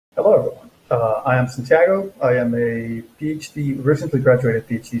Hello, everyone. I am Santiago. I am a recently graduated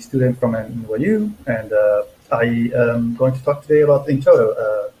PhD student from NYU, and I am going to talk today about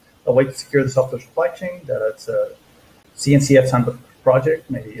in-toto, a way to secure the software supply chain. That it's a CNCF sandbox project.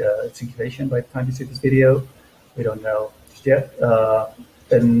 Maybe it's incubation by the time you see this video. We don't know just yet.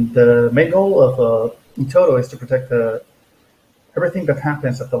 And the main goal of in-toto is to protect everything that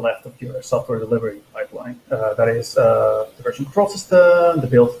happens at the left of your software delivery pipeline. That is the version control system, the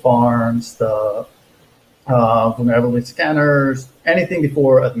build farms, the vulnerability scanners, anything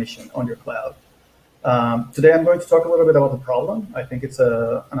before admission on your cloud. Today, I'm going to talk a little bit about the problem. I think it's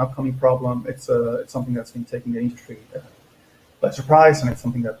an upcoming problem. It's something that's been taking the industry by surprise, and it's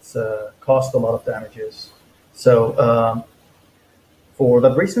something that's caused a lot of damages. So for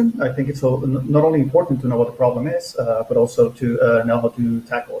that reason, I think it's not only important to know what the problem is, but also to know how to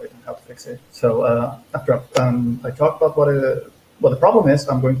tackle it and how to fix it. So after I talk about what the problem is,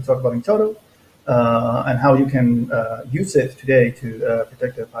 I'm going to talk about in-toto and how you can use it today to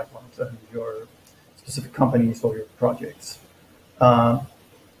protect the pipelines and your specific companies or your projects.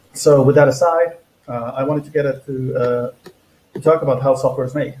 So with that aside, I wanted to get to talk about how software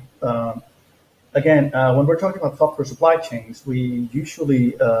is made. Again, when we're talking about software supply chains, we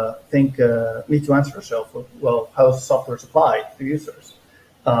usually need to answer ourselves, well, how is software supplied to users?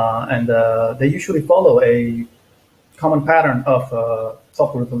 And they usually follow a common pattern of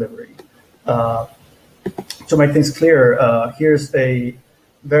software delivery. To make things clear, here's a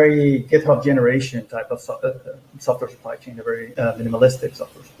very GitHub generation type of software supply chain, a very minimalistic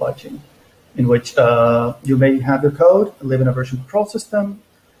software supply chain, in which you may have your code, live in a version control system.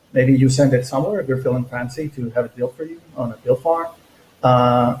 Maybe you send it somewhere if you're feeling fancy to have it built for you on a build farm.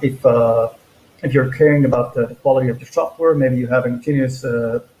 If you're caring about the quality of your software, maybe you have a continuous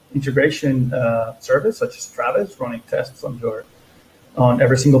integration service such as Travis running tests on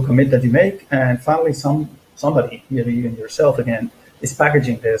every single commit that you make. And finally, somebody, maybe even yourself again, is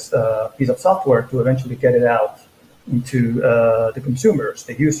packaging this piece of software to eventually get it out into the consumers,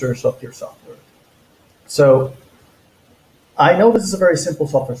 the users of your software. So I know this is a very simple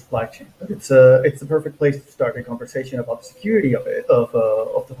software supply chain, but it's the perfect place to start a conversation about the security of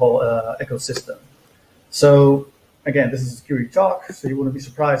the whole ecosystem. So again, this is a security talk, so you wouldn't be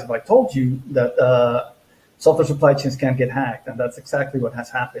surprised if I told you that software supply chains can get hacked, and that's exactly what has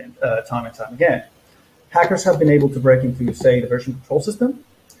happened time and time again. Hackers have been able to break into, say, the version control system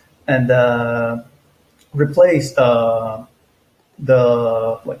and replace the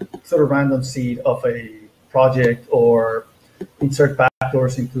sort of random seed of a project, or insert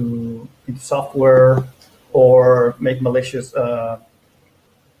backdoors into software, or make malicious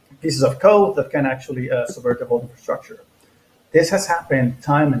pieces of code that can actually subvert the whole infrastructure. This has happened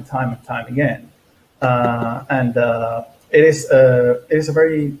time and time again, and it is a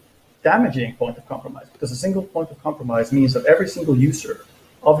very damaging point of compromise, because a single point of compromise means that every single user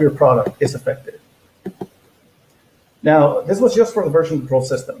of your product is affected. Now, this was just for the version control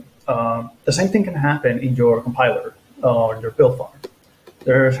system. The same thing can happen in your compiler or your build farm.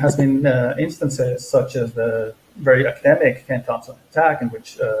 There has been instances such as the very academic Ken Thompson attack, in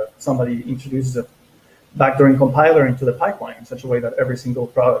which somebody introduces a backdooring compiler into the pipeline in such a way that every single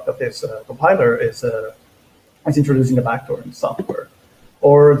product of this compiler is introducing a backdoor in software.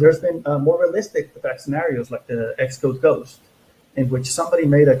 Or there's been more realistic attack scenarios like the Xcode Ghost, in which somebody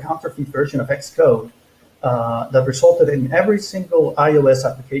made a counterfeit version of Xcode that resulted in every single iOS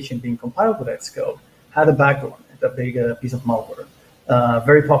application being compiled with Xcode had a backdoor, a big piece of malware.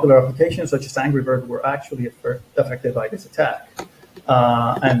 Very popular applications such as Angry Bird were actually affected by this attack.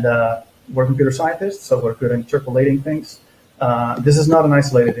 And we're computer scientists, so we're good at interpolating things. This is not an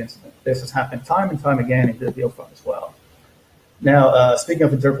isolated incident. This has happened time and time again in the build farm as well. Now, speaking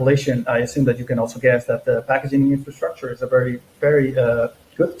of interpolation, I assume that you can also guess that the packaging infrastructure is a very, very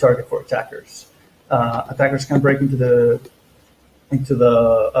good target for attackers. Attackers can break into the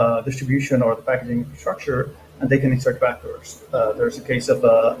distribution or the packaging infrastructure, and they can insert backdoors. There's a case of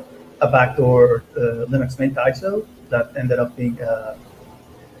a backdoor Linux Mint ISO that ended up being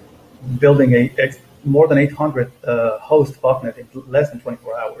building a more than 800 host botnet in less than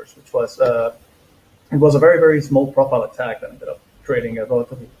 24 hours, which was it was a very, very small profile attack that ended up creating a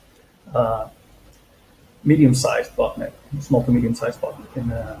relatively medium-sized botnet, small to medium-sized botnet,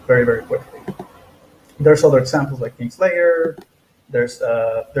 in very, very quickly. There's other examples like Kingslayer. There's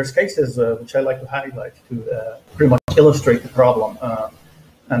cases which I like to highlight to pretty much illustrate the problem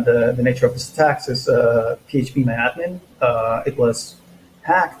and the nature of this attacks is PHPMyAdmin. It was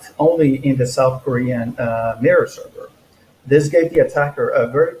hacked only in the South Korean mirror server. This gave the attacker a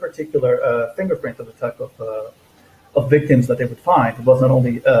very particular fingerprint of the type of of victims that they would find. It was not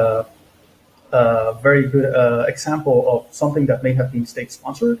only a very good example of something that may have been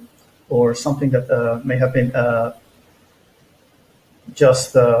state-sponsored or something that may have been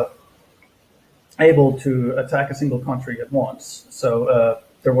just able to attack a single country at once. So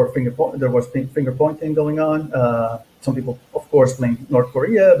there was finger pointing going on. Some people, of course, blame North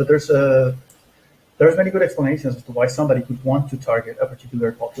Korea, but there's many good explanations as to why somebody could want to target a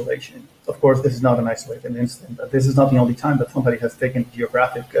particular population. Of course, this is not an isolated incident. This is not the only time that somebody has taken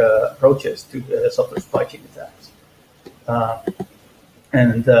geographic approaches to software supply chain attacks.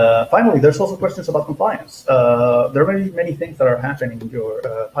 And finally, there's also questions about compliance. There are many things that are happening in your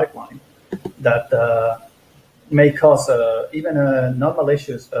pipeline that may cause even a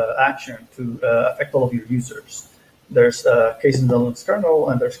non-malicious action to affect all of your users. There's cases in the Linux kernel,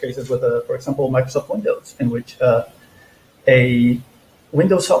 and there's cases with, for example, Microsoft Windows, in which a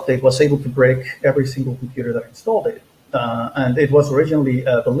Windows update was able to break every single computer that installed it. And it was originally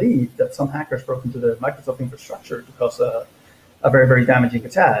believed that some hackers broke into the Microsoft infrastructure to cause a very, very damaging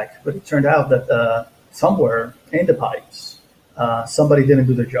attack. But it turned out that somewhere in the pipes, somebody didn't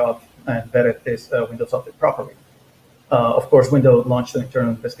do their job and vetted this Windows update properly. Of course, Windows launched an internal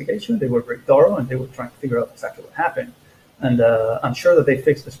investigation. They were very thorough, and they were trying to figure out exactly what happened. And I'm sure that they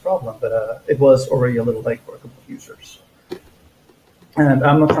fixed this problem, but it was already a little late for a couple of users. And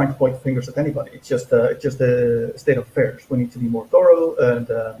I'm not trying to point fingers at anybody. It's just the state of affairs. We need to be more thorough and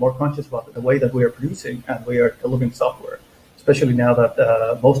more conscious about the way that we are producing and we are delivering software, especially now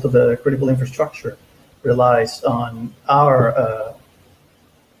that most of the critical infrastructure relies on our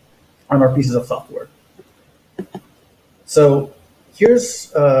pieces of software. So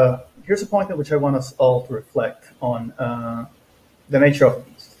here's a point at which I want us all to reflect on the nature of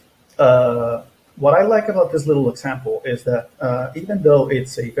these. What I like about this little example is that even though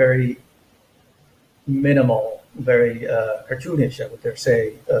it's a very minimal, very cartoonish, I would dare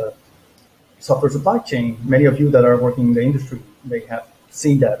say, software supply chain, many of you that are working in the industry may have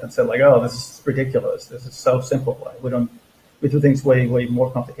seen that and said like, oh, this is ridiculous. This is so simple. We do things way, way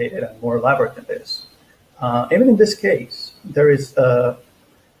more complicated and more elaborate than this. Even in this case, there is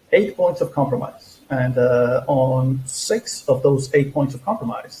 8 points of compromise. And on 6 of those 8 points of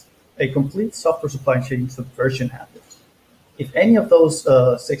compromise, a complete software supply chain subversion happens. If any of those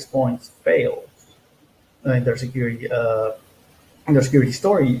 6 points fail in their security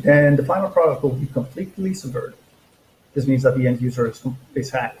story, then the final product will be completely subverted. This means that the end user is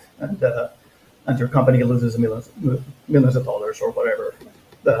hacked, and your company loses millions of dollars or whatever.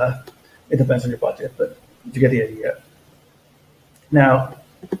 It depends on your budget, but you get the idea. Now,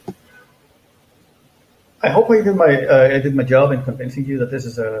 I hope I did my job in convincing you that this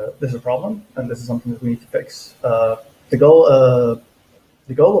is a problem and this is something that we need to fix. The goal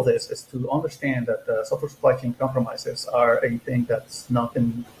of this is to understand that software supply chain compromises are a thing that's not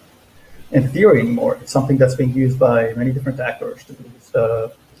in theory anymore. It's something that's being used by many different actors to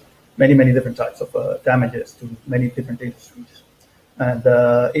do many different types of damages to many different industries. And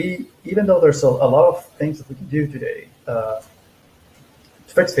even though there's a lot of things that we can do today to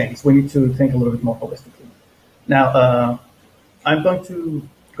fix things, we need to think a little bit more holistically. Now, I'm going to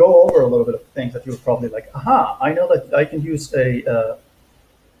go over a little bit of things that you're probably like, aha, I know that I can use a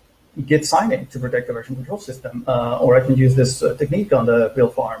Git signing to protect the version control system, or I can use this technique on the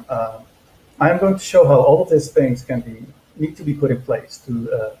build farm. I'm going to show how all of these things need to be put in place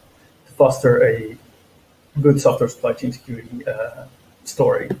to foster a good software supply chain security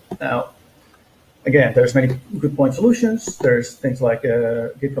story. Now, again, there's many good point solutions. There's things like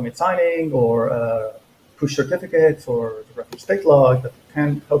Git commit signing or push certificates or the reference state log that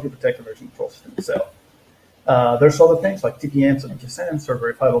can help you protect the version control system itself. There's other things like TPMs and HSMs or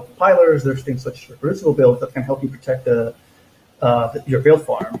verifiable compilers. There's things such as reproducible builds that can help you protect your build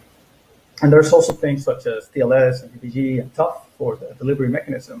farm. And there's also things such as TLS and DPG and TUF for the delivery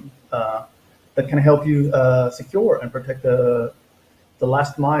mechanism that can help you secure and protect the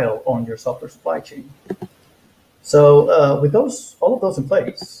last mile on your software supply chain. So with all of those in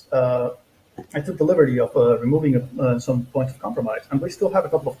place, I took the liberty of removing some points of compromise, and we still have a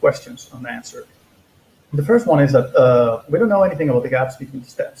couple of questions unanswered. The first one is that we don't know anything about the gaps between the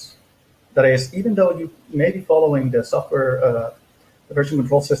steps. That is, even though you may be following the software, the version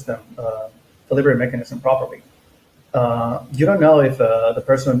control system delivery mechanism properly, you don't know if the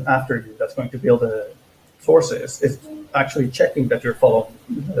person after you that's going to build the sources is actually checking that you're following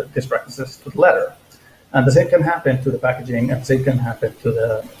these practices to the letter. And the same can happen to the packaging, and the same can happen to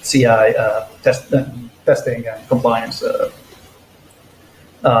the CI testing and compliance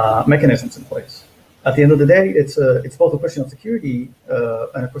mechanisms in place. At the end of the day, it's both a question of security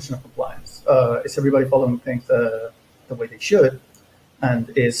and a question of compliance. Is everybody following things the way they should, and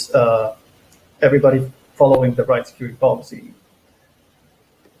is everybody following the right security policy.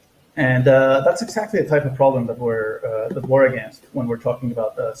 And that's exactly the type of problem that we're against when we're talking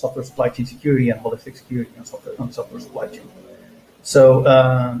about software supply chain security and holistic security on software supply chain. So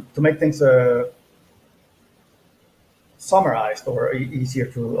to make things summarized or easier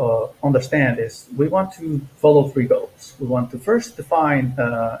to understand is we want to follow three goals. We want to first define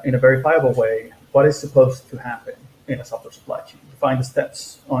in a verifiable way what is supposed to happen in a software supply chain. Define the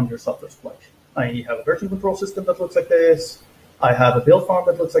steps on your software supply chain. I have a version control system that looks like this. I have a build farm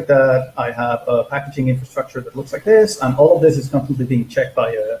that looks like that. I have a packaging infrastructure that looks like this, and all of this is constantly being checked by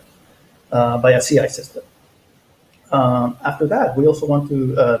a CI system. After that, we also want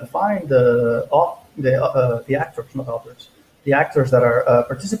to define the actors, not authors, the actors that are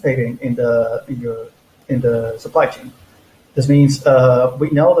participating in the supply chain. This means we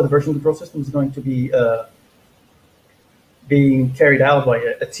know that the version control system is going to be being carried out by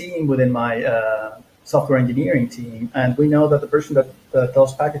a team within my software engineering team, and we know that the person that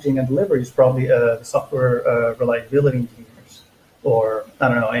does packaging and delivery is probably the software reliability engineers, or I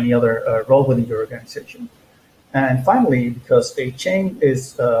don't know, any other role within your organization. And finally, because a chain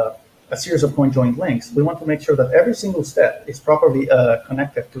is a series of coin-joined links, we want to make sure that every single step is properly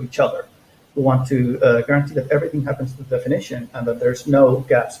connected to each other. We want to guarantee that everything happens to definition and that there's no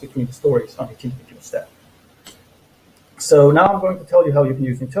gaps between the stories on each individual step. So now I'm going to tell you how you can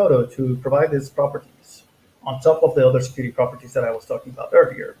use in-toto to provide these properties on top of the other security properties that I was talking about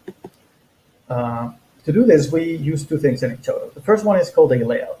earlier. To do this, we use two things in in-toto. The first one is called a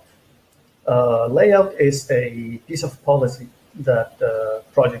layout. Layout is a piece of policy that the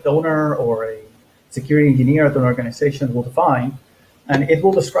project owner or a security engineer at an organization will define, and it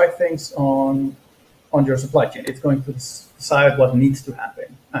will describe things on your supply chain. It's going to decide what needs to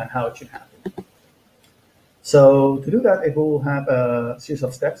happen and how it should happen. So to do that, it will have a series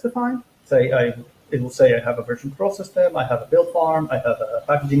of steps defined. It will say I have a version control system, I have a build farm, I have a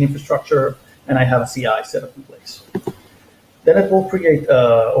packaging infrastructure, and I have a CI set up in place. Then it will create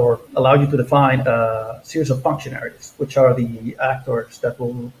or allow you to define a series of functionaries, which are the actors that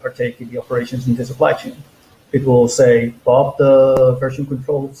will partake in the operations in the supply chain. It will say Bob, the version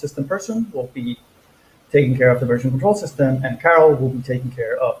control system person, will be taking care of the version control system, and Carol will be taking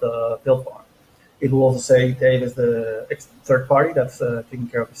care of the build farm. It will also say Dave is the third party that's taking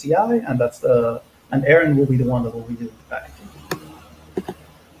care of the CI, and Aaron will be the one that will be doing the packaging.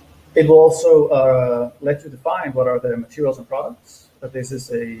 It will also let you define what are the materials and products. But this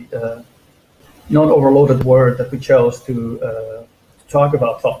is a non-overloaded word that we chose to talk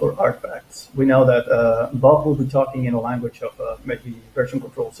about software artifacts. We know that Bob will be talking in a language of maybe version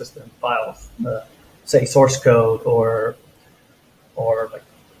control system files, say source code or like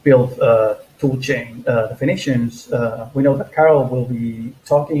build toolchain definitions. We know that Carol will be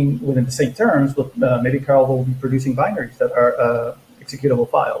talking within the same terms, but maybe Carol will be producing binaries that are executable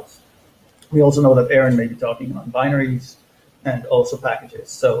files. We also know that Aaron may be talking on binaries and also packages.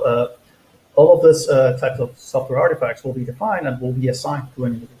 So all of this types of software artifacts will be defined and will be assigned to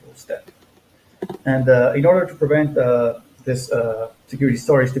an individual step. And in order to prevent this security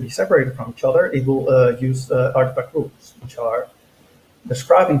stories to be separated from each other, it will use artifact rules, which are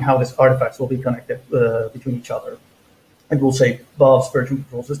describing how these artifacts will be connected between each other. It will say Bob's version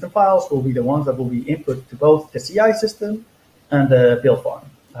control system files will be the ones that will be input to both the CI system and the build farm.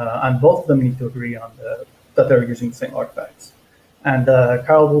 And both of them need to agree on that they're using the same artifacts. And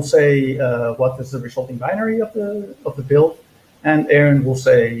Carol will say what is the resulting binary of the build, and Aaron will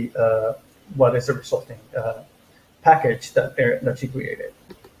say what is the resulting package that she created.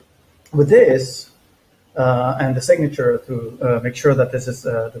 With this, and the signature to make sure that this is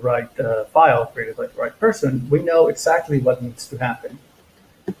the right file created by the right person, we know exactly what needs to happen.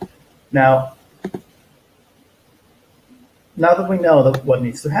 Now that we know what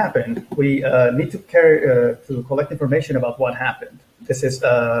needs to happen, we need to collect information about what happened. This is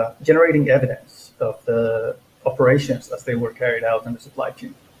generating evidence of the operations as they were carried out in the supply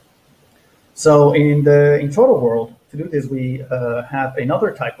chain. So in the in-toto world, to do this, we have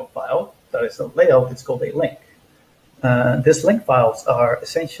another type of file that is a layout. It's called a link. These link files are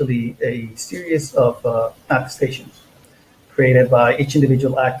essentially a series of attestations created by each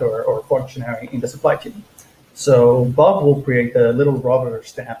individual actor or functionary in the supply chain. So Bob will create a little rubber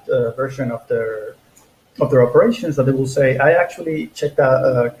stamped version of their operations that they will say, I actually checked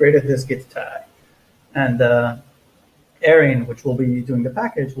out, created this Git tag. And Aaron, which will be doing the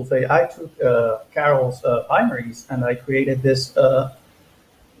package, will say, I took Carol's binaries and I created this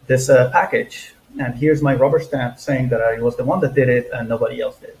package. And here's my rubber stamp saying that I was the one that did it and nobody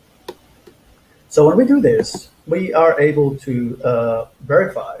else did. So when we do this, we are able to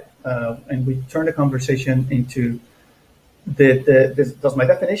verify, and we turn the conversation into does my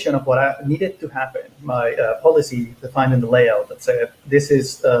definition of what I needed to happen, my policy defined in the layout that said this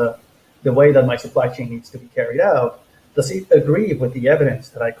is the way that my supply chain needs to be carried out. Does it agree with the evidence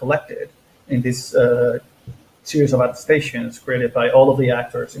that I collected in this series of attestations created by all of the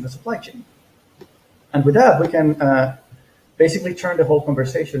actors in the supply chain? And with that, we can basically turn the whole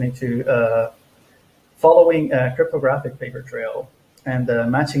conversation into following a cryptographic paper trail and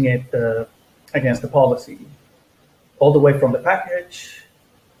matching it against the policy, all the way from the package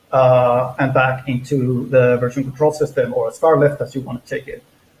and back into the version control system, or as far left as you want to take it.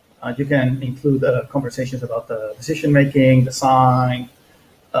 You can include conversations about the decision-making, design,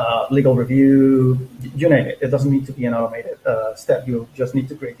 legal review, you name it. It doesn't need to be an automated step. You just need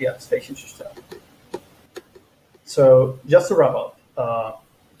to create the attestations yourself. So just to wrap up,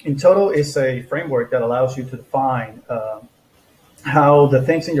 in-toto is a framework that allows you to define how the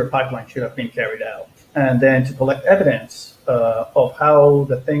things in your pipeline should have been carried out, and then to collect evidence of how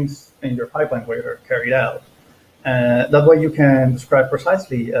the things in your pipeline were carried out. That way you can describe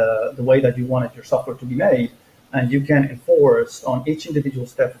precisely the way that you wanted your software to be made, and you can enforce on each individual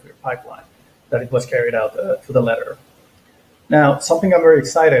step of your pipeline that it was carried out to the letter. Now, something I'm very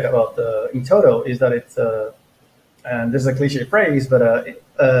excited about in-toto is that it's, and this is a cliche phrase, but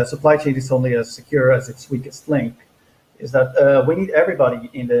supply chain is only as secure as its weakest link, is that we need everybody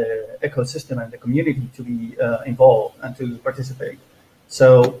in the ecosystem and the community to be involved and to participate.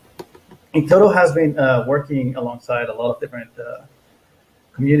 So in-toto has been working alongside a lot of different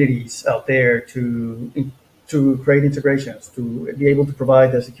communities out there to create integrations, to be able to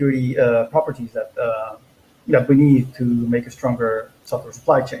provide the security properties that, that we need to make a stronger software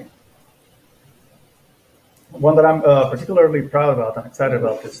supply chain. One that I'm particularly proud about and excited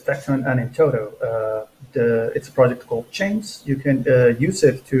about is Tecton and in-toto. It's a project called Chains. You can use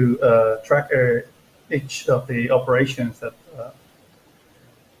it to track each of the operations that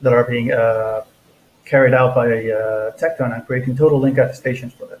are being carried out by Tecton and creating total link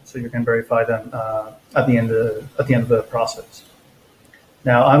attestations for them, so you can verify them at the end of the process.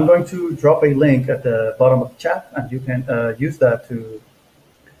 Now, I'm going to drop a link at the bottom of the chat, and you can use that to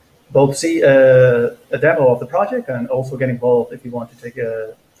both see a demo of the project and also get involved if you want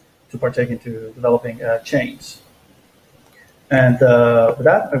to partake into developing chains. And with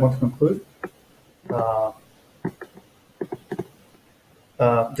that, I want to conclude.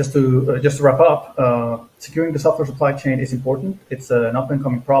 Just to wrap up, securing the software supply chain is important. It's an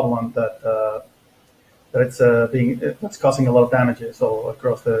up-and-coming problem that's causing a lot of damages all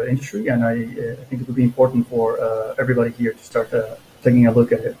across the industry, and I think it would be important for everybody here to start taking a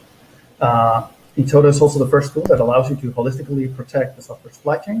look at it. in-toto is also the first tool that allows you to holistically protect the software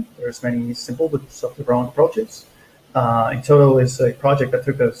supply chain. There's many simple but software-bound approaches. in-toto is a project that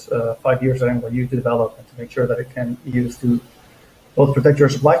took us 5 years at NYU to develop and to make sure that it can be used to both protect your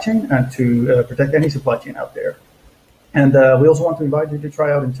supply chain and to protect any supply chain out there. And we also want to invite you to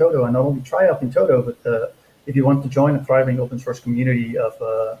try out in-toto, and not only try out in-toto, but if you want to join a thriving open source community of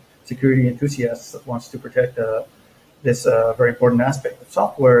security enthusiasts that wants to protect this very important aspect of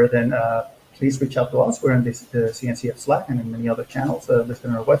software, then please reach out to us. We're in the CNCF Slack and in many other channels listed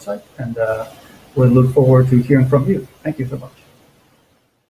on our website, and we'll look forward to hearing from you. Thank you so much.